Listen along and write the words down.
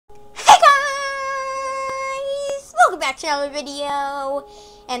Hey guys! Welcome back to another video.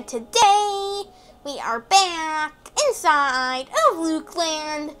 And today, we are back inside of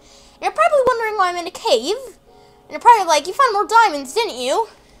Lukeland. You're probably wondering why I'm in a cave. And you're probably like, you found more diamonds, didn't you?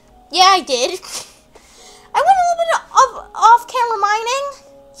 Yeah, I did. I went a little bit of off-camera mining.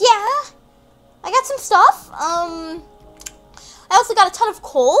 Yeah. I got some stuff. I also got a ton of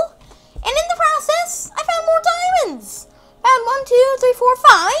coal. And in the process, I found more diamonds. Found 1, 2, 3, 4,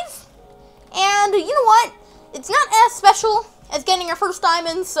 5. And you know what? It's not as special as getting our first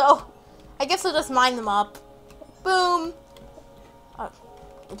diamonds, so I guess I'll just mine them up. Boom.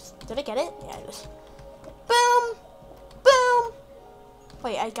 Did I get it? Yeah, I did. Boom. Boom.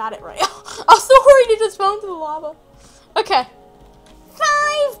 Wait, I got it right. I was so worried it just fell into the lava. Okay.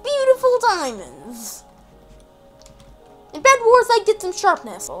 5 beautiful diamonds. In Bed Wars, I did some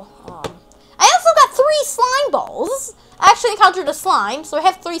sharpness. I also got 3 slime balls. I actually encountered a slime, so I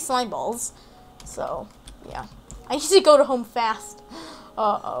have 3 slime balls. So, yeah. I need to go to home fast.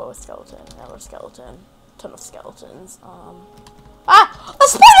 Uh-oh, a skeleton. Another skeleton. Ton of skeletons. A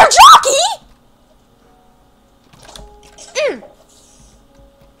spider jockey!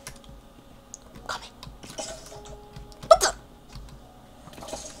 Coming. What the?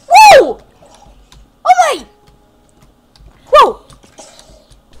 Whoa! Oh my! Whoa!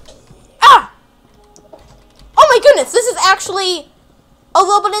 Ah! Oh my goodness, this is actually a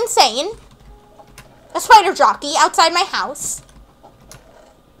little bit insane. A spider jockey outside my house.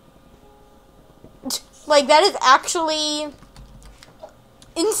 Like, that is actually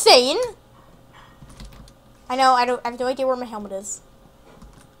insane. I know, I have no idea where my helmet is.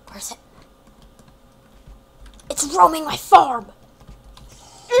 Where is it? It's roaming my farm.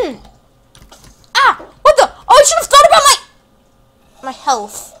 Ah! What the? Oh, I should have thought about my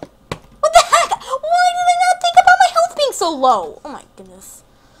health. What the heck? Why did I not think about my health being so low? Oh my goodness.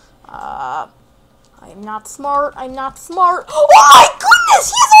 I'm not smart. I'm not smart. Oh my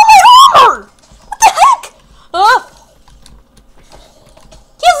goodness! He has all my armor! What the heck?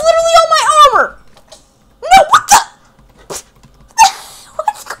 He has literally all my armor! No, what the?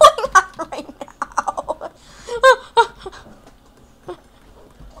 What's going on right now?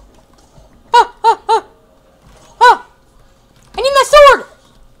 I need my sword!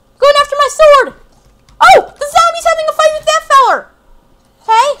 Going after my sword! Oh! The zombie's having a fight with that feller!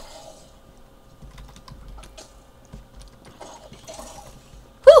 Hey?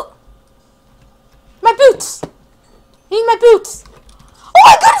 My boots! I need my boots! Oh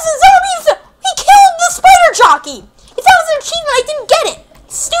my goodness, the zombies! He killed the spider jockey! If that was an achievement, I didn't get it!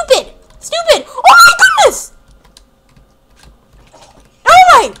 Stupid! Stupid! Oh my goodness! Oh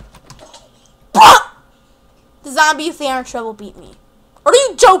my! Bah! The zombie with the iron shovel beat me. Are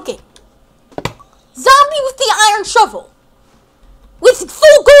you joking? Zombie with the iron shovel, with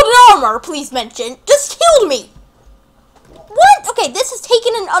full golden armor, please mention, just killed me! What? Okay, this has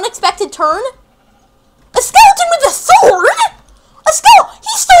taken an unexpected turn. A skeleton with a sword? A skeleton?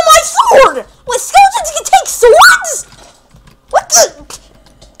 He stole my sword! What, skeletons can take swords? What the?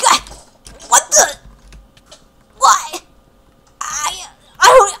 God, what the? What? I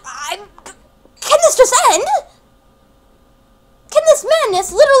don't, can this just end? Can this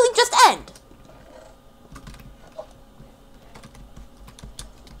madness literally just end?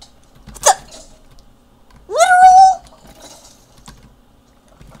 What the? Literal?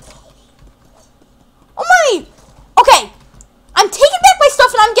 Okay, I'm taking back my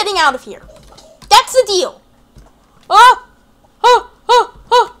stuff and I'm getting out of here. That's the deal.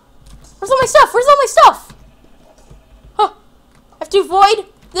 Where's all my stuff? Where's all my stuff? I have to avoid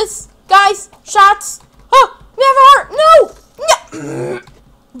this guy's shots. Never heart. No.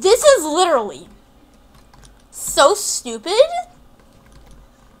 This is literally so stupid.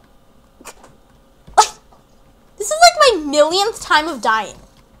 This is like my millionth time of dying.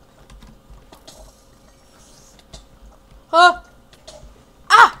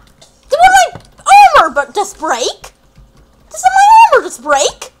 Did my armor just break? Does my armor just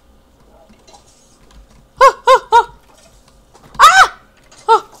break?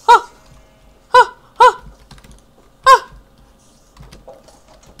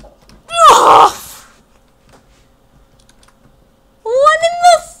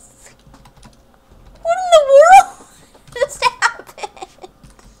 What in the world just happened?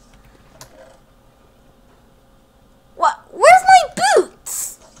 What? Where's my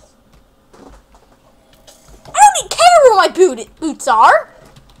boots? I don't even care where my boots are.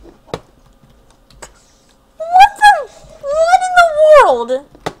 What in the world?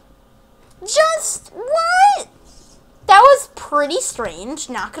 Just what? That was pretty strange,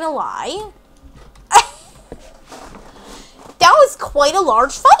 not gonna lie. that was quite a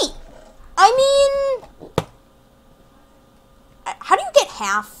large fight. I mean, how do you get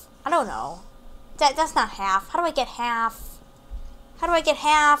half? I don't know. That's not half. How do I get half? How do I get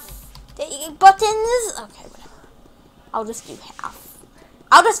half? Buttons? Okay, whatever. I'll just do half.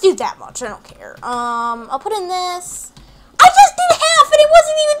 I'll just do that much. I don't care. I'll put in this. I just did half and it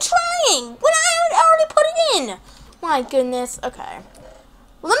wasn't even trying when I already put it in. My goodness. Okay.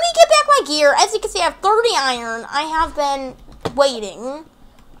 Let me get back my gear. As you can see, I have 30 iron. I have been waiting.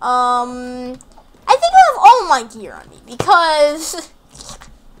 I think I have all my gear on me because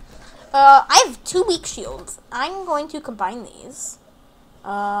I have 2 weak shields. I'm going to combine these.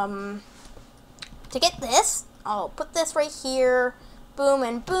 To get this, I'll put this right here. Boom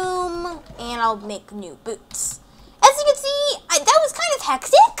and boom. And I'll make new boots. As you can see, that was kind of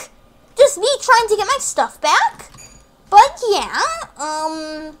hectic. Just me trying to get my stuff back. But yeah,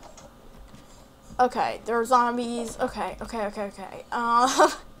 okay, there are zombies. Okay.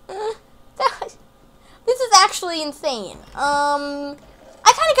 This is actually insane. I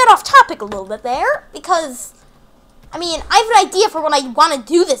kind of got off topic a little bit there because, I mean, I have an idea for when I want to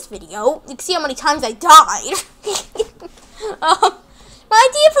do this video. You can see how many times I died. My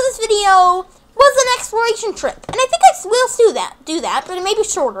idea for this video was an exploration trip, and I think I will do that, but it may be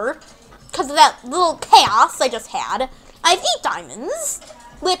shorter because of that little chaos I just had. I have 8 diamonds,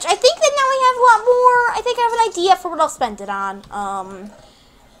 which I think that now I have a lot more. I think I have an idea for what I'll spend it on.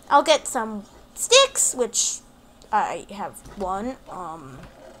 I'll get some sticks, which I have 1.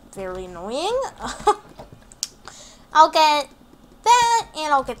 Very annoying. I'll get that,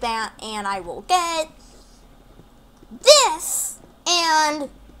 and I'll get that, and I will get this, and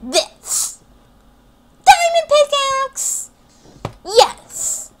this. Diamond pickaxe!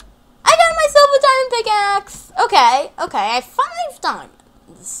 Yes! I got myself a diamond pickaxe! Okay, I have 5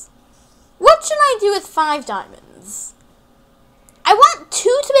 diamonds. What should I do with 5 diamonds? I want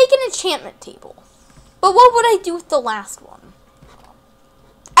 2 to make an enchantment table. But what would I do with the last one?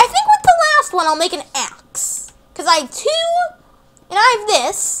 I think with the last one I'll make an axe. Because I have 2, and I have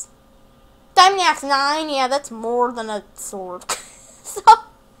this. Diamond axe 9, yeah, that's more than a sword. So,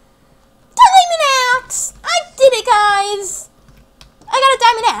 diamond axe! I did it, guys! I got a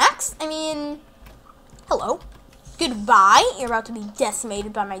diamond axe. I mean, hello. Goodbye. You're about to be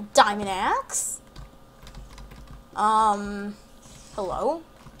decimated by my diamond axe. Hello.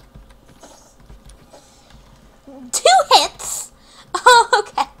 2 hits.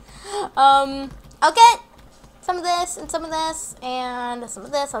 Okay. I'll get some of this and some of this and some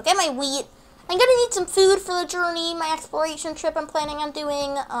of this. I'll get my wheat. I'm gonna need some food for the journey, my exploration trip I'm planning on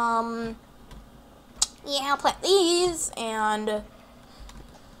doing. Yeah, I'll plant these and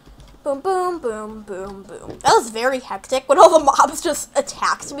boom, boom, boom, boom, boom. That was very hectic when all the mobs just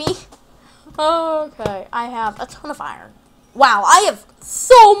attacked me. Okay, I have a ton of iron. Wow, I have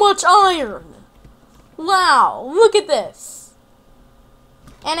so much iron. Wow, look at this.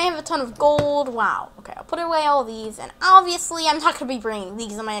 And I have a ton of gold. Wow. Okay, I'll put away all these. And obviously, I'm not going to be bringing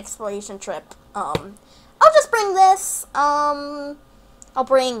these on my exploration trip. I'll just bring this. I'll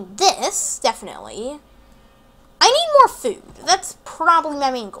bring this, definitely. I need more food. That's probably my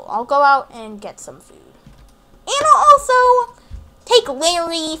main goal. I'll go out and get some food. And I'll also take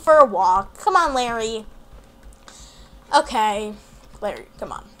Larry for a walk. Come on, Larry. Okay. Larry,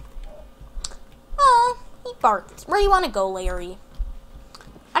 come on. Oh, he barked. Where do you want to go, Larry?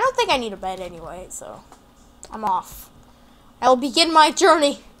 I don't think I need a bed anyway, so I'm off. I will begin my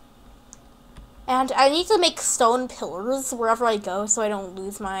journey. And I need to make stone pillars wherever I go so I don't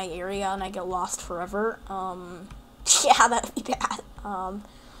lose my area and I get lost forever. Yeah, that'd be bad. I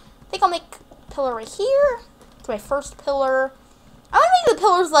think I'll make a pillar right here. It's my first pillar. I want to make the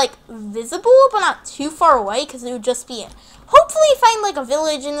pillars, like, visible, but not too far away, because it would just be, hopefully find, like, a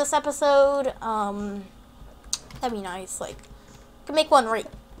village in this episode. That'd be nice. Like, I could make one right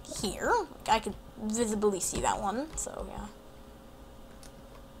here. I could visibly see that one, so, yeah.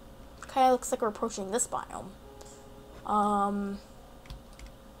 Kind of looks like we're approaching this biome.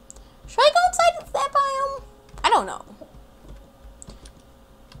 Should I go inside that biome? I don't know.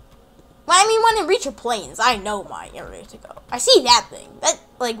 Well, I mean, when I reach the plains, I know my area to go. I see that thing. That,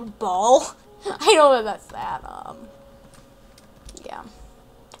 like, ball. I know that's that. Yeah.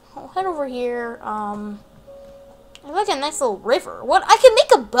 I'll head over here. There's like a nice little river. What? I can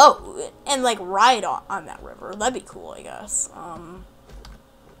make a boat and, like, ride on that river. That'd be cool, I guess. Well,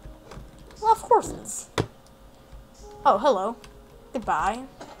 of horses. Oh, hello. Goodbye.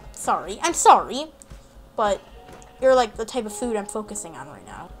 Sorry. I'm sorry. But you're, like, the type of food I'm focusing on right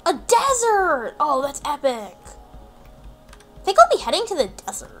now. A desert! Oh, that's epic. I think I'll be heading to the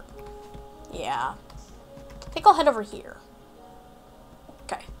desert. Yeah. I think I'll head over here.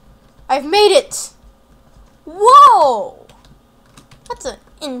 I've made it! Whoa! That's an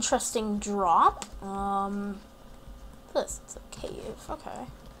interesting drop. This is a cave. Okay.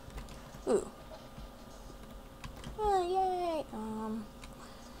 Ooh. Oh, yay.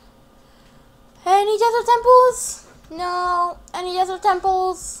 Any desert temples? No. Any desert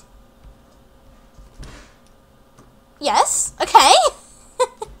temples? Yes. Okay.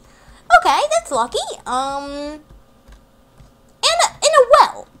 Okay, that's lucky. In a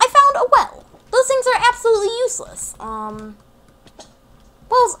well. I found a well. Those things are absolutely useless. Wells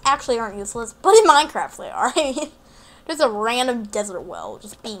actually aren't useless, but in Minecraft they are. I mean, there's a random desert well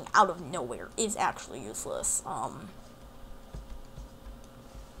just being out of nowhere is actually useless. I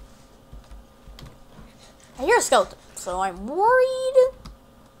hear a skeleton, so I'm worried.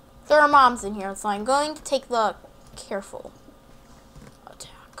 There are mobs in here, so I'm going to take the careful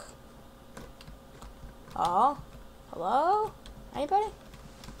attack. Oh, hello? Anybody?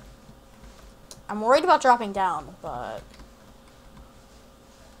 I'm worried about dropping down, but...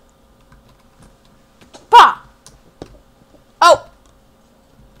 Bah! Oh!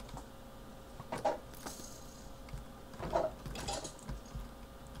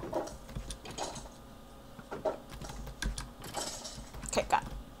 Okay, got it.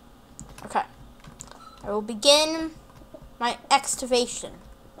 Okay. I will begin my expedition,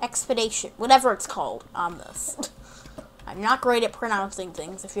 whatever it's called, on this. I'm not great at pronouncing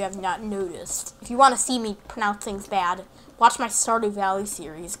things, if you have not noticed. If you want to see me pronounce things bad, watch my Stardew Valley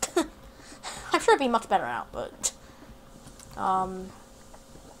series. I'm sure it'd be much better now, but... Okay.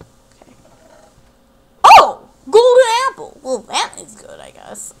 Oh! Golden apple! Well, that is good, I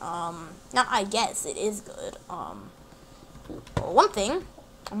guess. Not I guess, it is good. Well, one thing,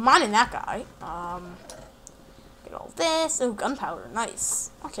 I'm mining that guy. Get all this. Oh, gunpowder,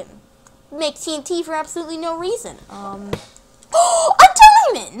 nice. I can make TNT for absolutely no reason. Oh, a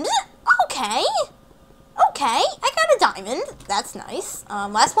diamond! Okay. Okay, I got a diamond. That's nice.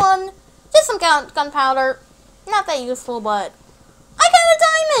 Last one, just some gunpowder. Not that useful, but I got a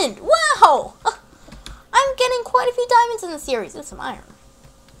diamond! Wow! I'm getting quite a few diamonds in the series. Ooh, some iron.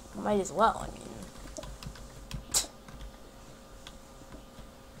 Might as well, I mean.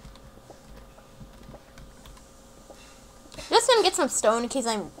 Just gonna get some stone in case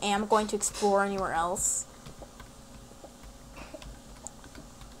I am going to explore anywhere else.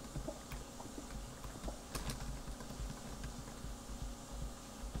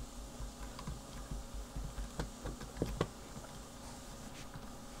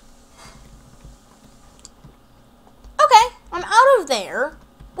 Okay, I'm out of there.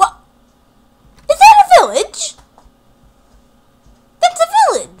 What? Is that a village? That's a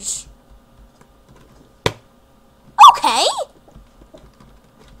village. Okay.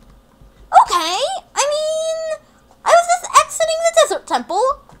 Okay. I mean, I was just exiting the desert temple.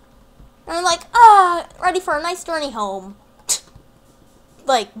 And I'm like, ready for a nice journey home.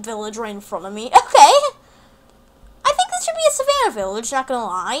 Like, village right in front of me. Okay. I think this should be a savannah village, not gonna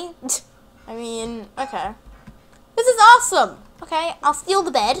lie. I mean, okay. This is awesome. Okay, I'll steal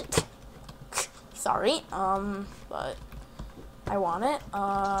the bed. Sorry, but I want it.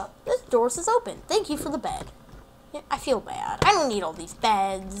 This door is open. Thank you for the bed. Yeah, I feel bad. I don't need all these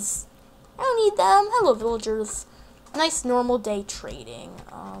beds. I don't need them. Hello, villagers. Nice normal day trading.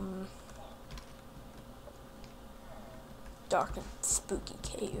 Dark and spooky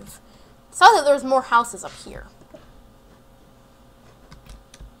cave. Saw that there's more houses up here.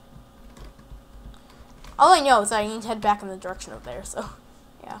 All I know is that I need to head back in the direction of there, so,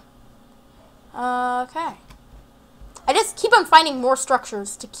 yeah. Okay. I just keep on finding more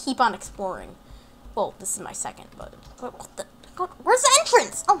structures to keep on exploring. Well, this is my second, but what the, where's the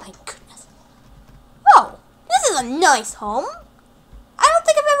entrance? Oh my goodness. Oh, this is a nice home. I don't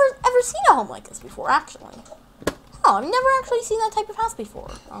think I've ever seen a home like this before, actually. Oh, I've never actually seen that type of house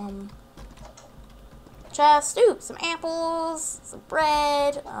before. Chest, ooh, some apples, some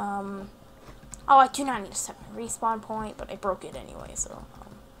bread, oh, I do not need to set my respawn point, but I broke it anyway, so,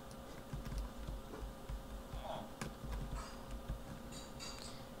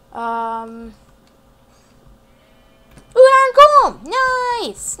 ooh, iron golem!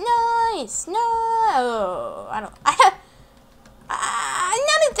 Nice! Nice! No! I'm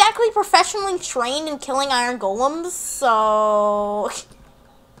not exactly professionally trained in killing iron golems, so...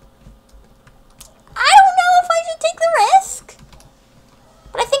 I don't know if I should take the risk,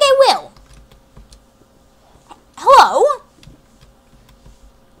 but I think I will. Hello?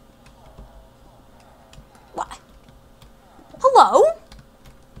 What? Hello?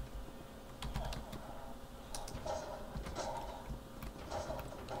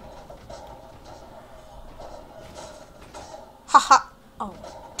 Haha. Oh.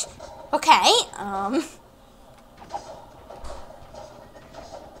 Okay,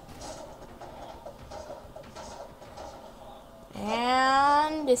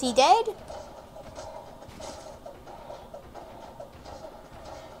 and is he dead?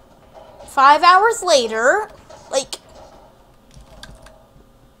 Five hours later, like,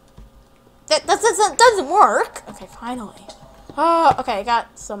 that doesn't work. Okay, finally. Oh, okay, I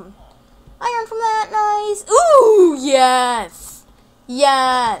got some iron from that. Nice. Ooh, yes.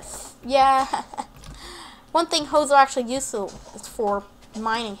 Yes. Yeah. One thing hoes are actually useful is for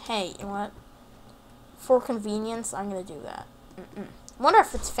mining hay. You know what? For convenience, I'm going to do that. I wonder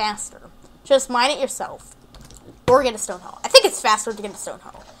if it's faster. Just mine it yourself. Or get a stone hoe. I think it's faster to get a stone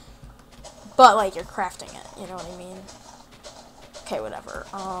hoe. But, like, you're crafting it. You know what I mean? Okay, whatever.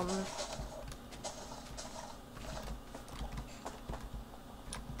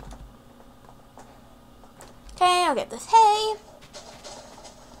 Okay, I'll get this hay.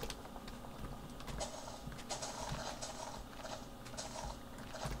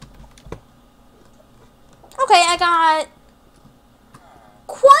 Okay, I got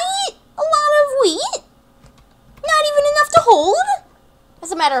quite a lot of wheat. Not even enough to hold,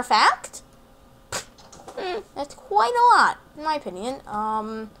 as a matter of fact. That's quite a lot, in my opinion.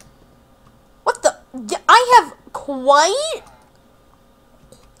 What the? I have quite...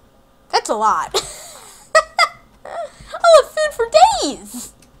 That's a lot. I'll have food for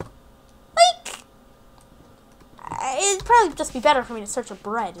days. Like, it'd probably just be better for me to search for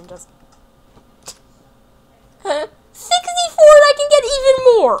bread and just... 64 and I can get even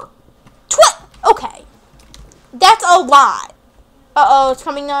more. Okay. That's a lot. Uh-oh, it's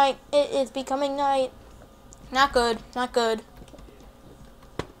coming night. It is becoming night. Not good. Not good.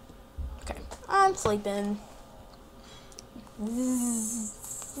 Okay. I'm sleeping.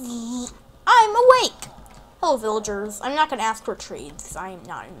 I'm awake. Hello, villagers. I'm not going to ask for trades because I am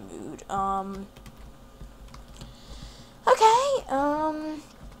not in the mood. Okay.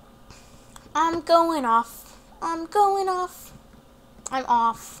 I'm going off. I'm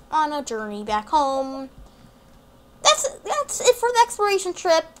off on a journey back home. That's it for the exploration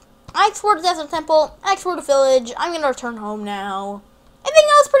trip. I explored the desert temple. I explored the village. I'm gonna return home now. I think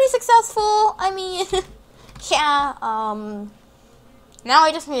that was pretty successful. I mean, yeah. Now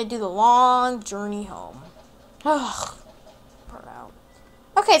I just need to do the long journey home. Ugh. Burn out.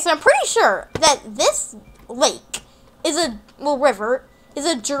 Okay, so I'm pretty sure that this lake is river is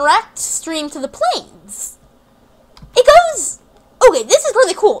a direct stream to the plains. It goes... Okay, this is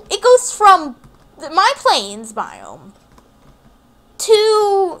really cool. It goes from my plains biome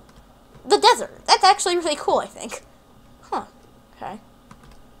to the desert. That's actually really cool, I think. Huh. Okay.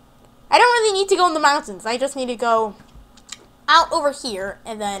 I don't really need to go in the mountains. I just need to go out over here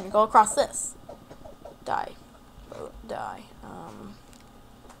and then go across this. Die. Boat, die.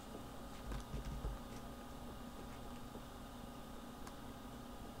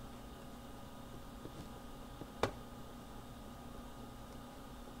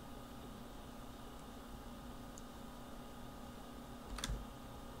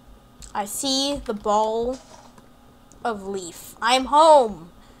 I see the ball of leaf. I'm home.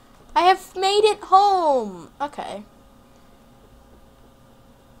 I have made it home. Okay.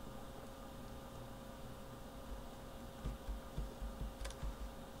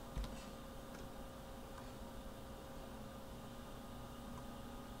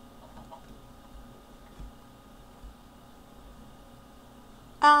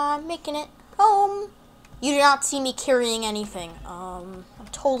 I'm making it home. You do not see me carrying anything. I'm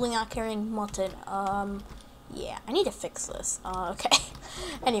totally not carrying mutton. Yeah, I need to fix this. Okay.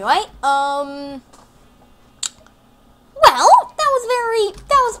 Anyway, well, that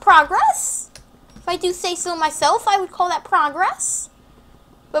was progress. If I do say so myself, I would call that progress.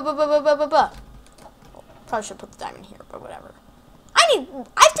 Probably should put the diamond here, but whatever. I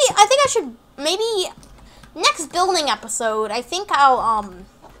think I should, maybe next building episode, I think I'll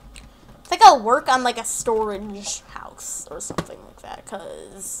work on like a storage house or something like that,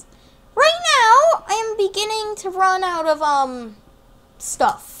 because right now I am beginning to run out of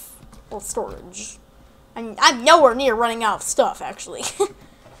stuff. Well, storage. I'm nowhere near running out of stuff, actually.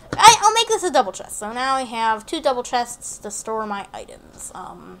 I'll make this a double chest. So now I have 2 double chests to store my items.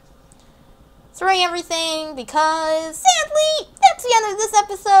 Throwing everything because sadly that's the end of this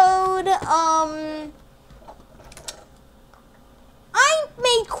episode. I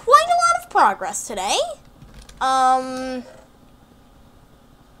made quite a lot of progress today. I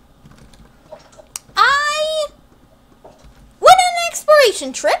went on an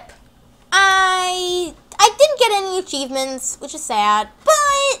exploration trip. I didn't get any achievements, which is sad, but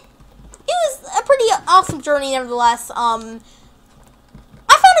it was a pretty awesome journey nevertheless. I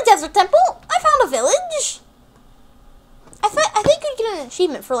found a desert temple. I found a village. I think you'd get an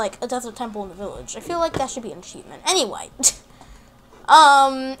achievement for, like, a desert temple in the village. I feel like that should be an achievement. Anyway.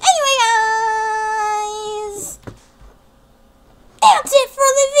 Anyway, guys. That's it for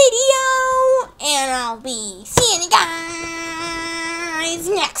the video. And I'll be seeing you guys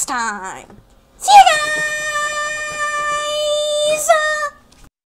next time.